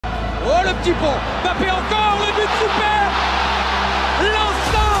Oh, le petit pont. Mbappé encore, le but super.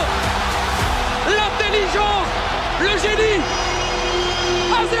 L'instinct, l'intelligence, le génie.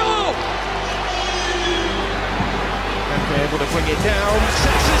 1-0. Mbappe able to bring it down.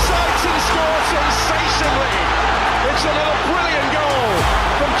 Sets his sights and scores sensationally. It's another brilliant goal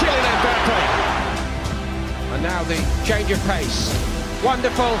from Kylian Mbappe. And now the change of pace.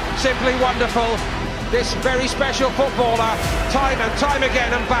 Wonderful, simply wonderful. This very special footballer, time and time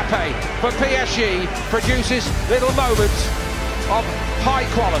again, Mbappe for PSG produces little moments of high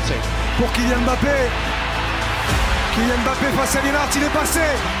quality. Pour Kylian Mbappe. Kylian Mbappe face à Lillard, il est passé.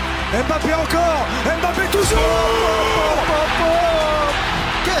 Mbappé encore. Mbappé toujours.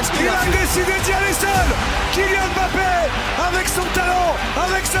 Qu'est-ce qu'il a décidé d'y aller seul. Kylian Mbappe avec son talent,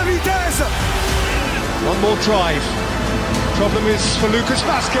 avec sa vitesse. One more drive. Problem is for Lucas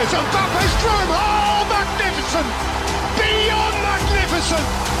Vazquez. Mbappe's through. Oh, magnificent! Beyond magnificent!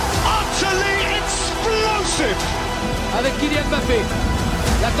 Utterly explosive! Avec Kylian Mbappé.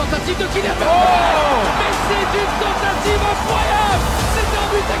 La tentative de Kylian Mbappé. Oh, Mais c'est une tentative incroyable. C'est un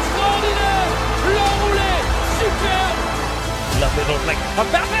but extraordinaire. L'enroulé, superbe. Lovely little flick.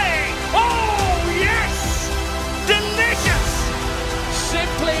 Mbappé! Oh, yes! Delicious!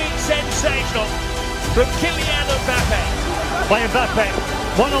 Simply sensational from Kylian Mbappe. By Mbappe,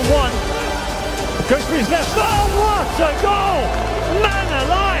 one-on-one. Goes for his left. Oh, what a goal! Man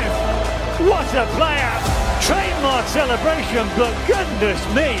alive! What a player! Trademark celebration, but goodness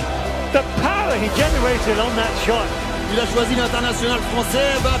me, the power he generated on that shot. Il a choisi l'international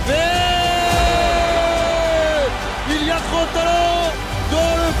français, Mbappé! Il y a trop de talent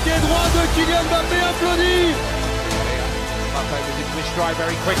dans le pied droit de Kylian Mbappé, applaudi! Mbappe was into his stride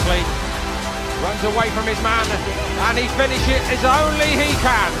very quickly. Runs away from his man, and he finishes as only he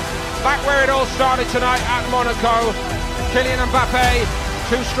can. Back where it all started tonight at Monaco. Kylian Mbappe,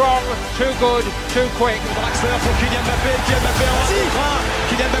 too strong, too good, too quick. Draxler pour Kylian Mbappé. Kylian Mbappé en train.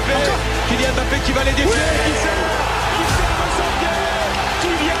 Kylian Mbappé. Kylian Mbappé qui va les défier. Qui serve son pied.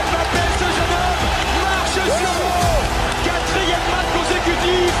 Kylian Mbappé, ce jeune homme, marche sur l'eau. Quatrième match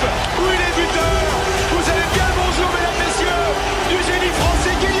consécutif où il est buteur. Vous avez bien le bonjour, mesdames, messieurs, du génie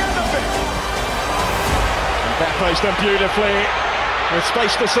français Kylian Mbappé. Mbappe's done beautifully. With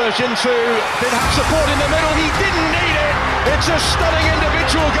space to surge into. Did have support in the middle. He didn't need it. It's a stunning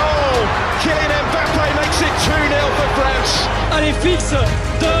individual goal. Kylian Mbappe makes it 2-0 for France. Allez, fixe,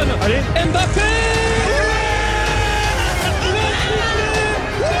 donne. Allez. Mbappé!